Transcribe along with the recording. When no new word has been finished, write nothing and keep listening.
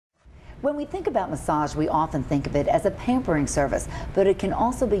When we think about massage, we often think of it as a pampering service, but it can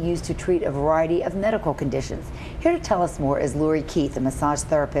also be used to treat a variety of medical conditions. Here to tell us more is Lori Keith, a massage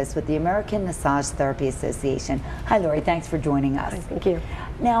therapist with the American Massage Therapy Association. Hi, Lori. Thanks for joining us. Thank you.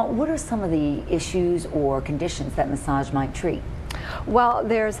 Now, what are some of the issues or conditions that massage might treat? Well,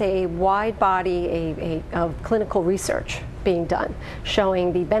 there's a wide body of clinical research being done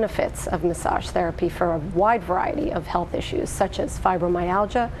showing the benefits of massage therapy for a wide variety of health issues such as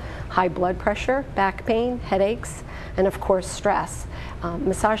fibromyalgia, high blood pressure, back pain, headaches, and of course stress.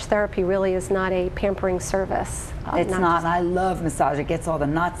 Massage therapy really is not a pampering service. It's not. I love massage. It gets all the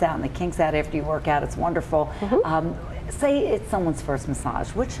knots out and the kinks out after you work out. It's wonderful. Say it's someone's first massage.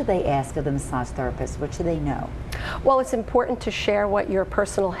 What should they ask of the massage therapist? What should they know? Well, it's important to share what your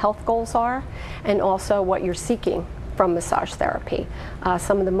personal health goals are and also what you're seeking from massage therapy.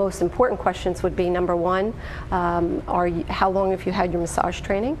 Some of the most important questions would be, number one, how long have you had your massage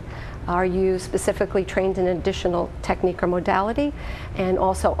training? Are you specifically trained in additional technique or modality? And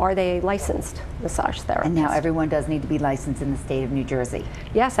also, are they a licensed massage therapist? And now everyone does need to be licensed in the state of New Jersey.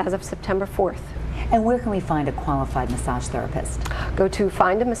 Yes, as of September 4th. And where can we find a qualified massage therapist? Go to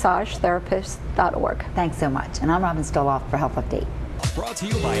findamassagetherapist.org. Thanks so much. And I'm Robin Stoloff for Health Update. Brought to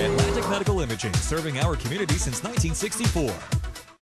you by Atlantic Medical Imaging, serving our community since 1964.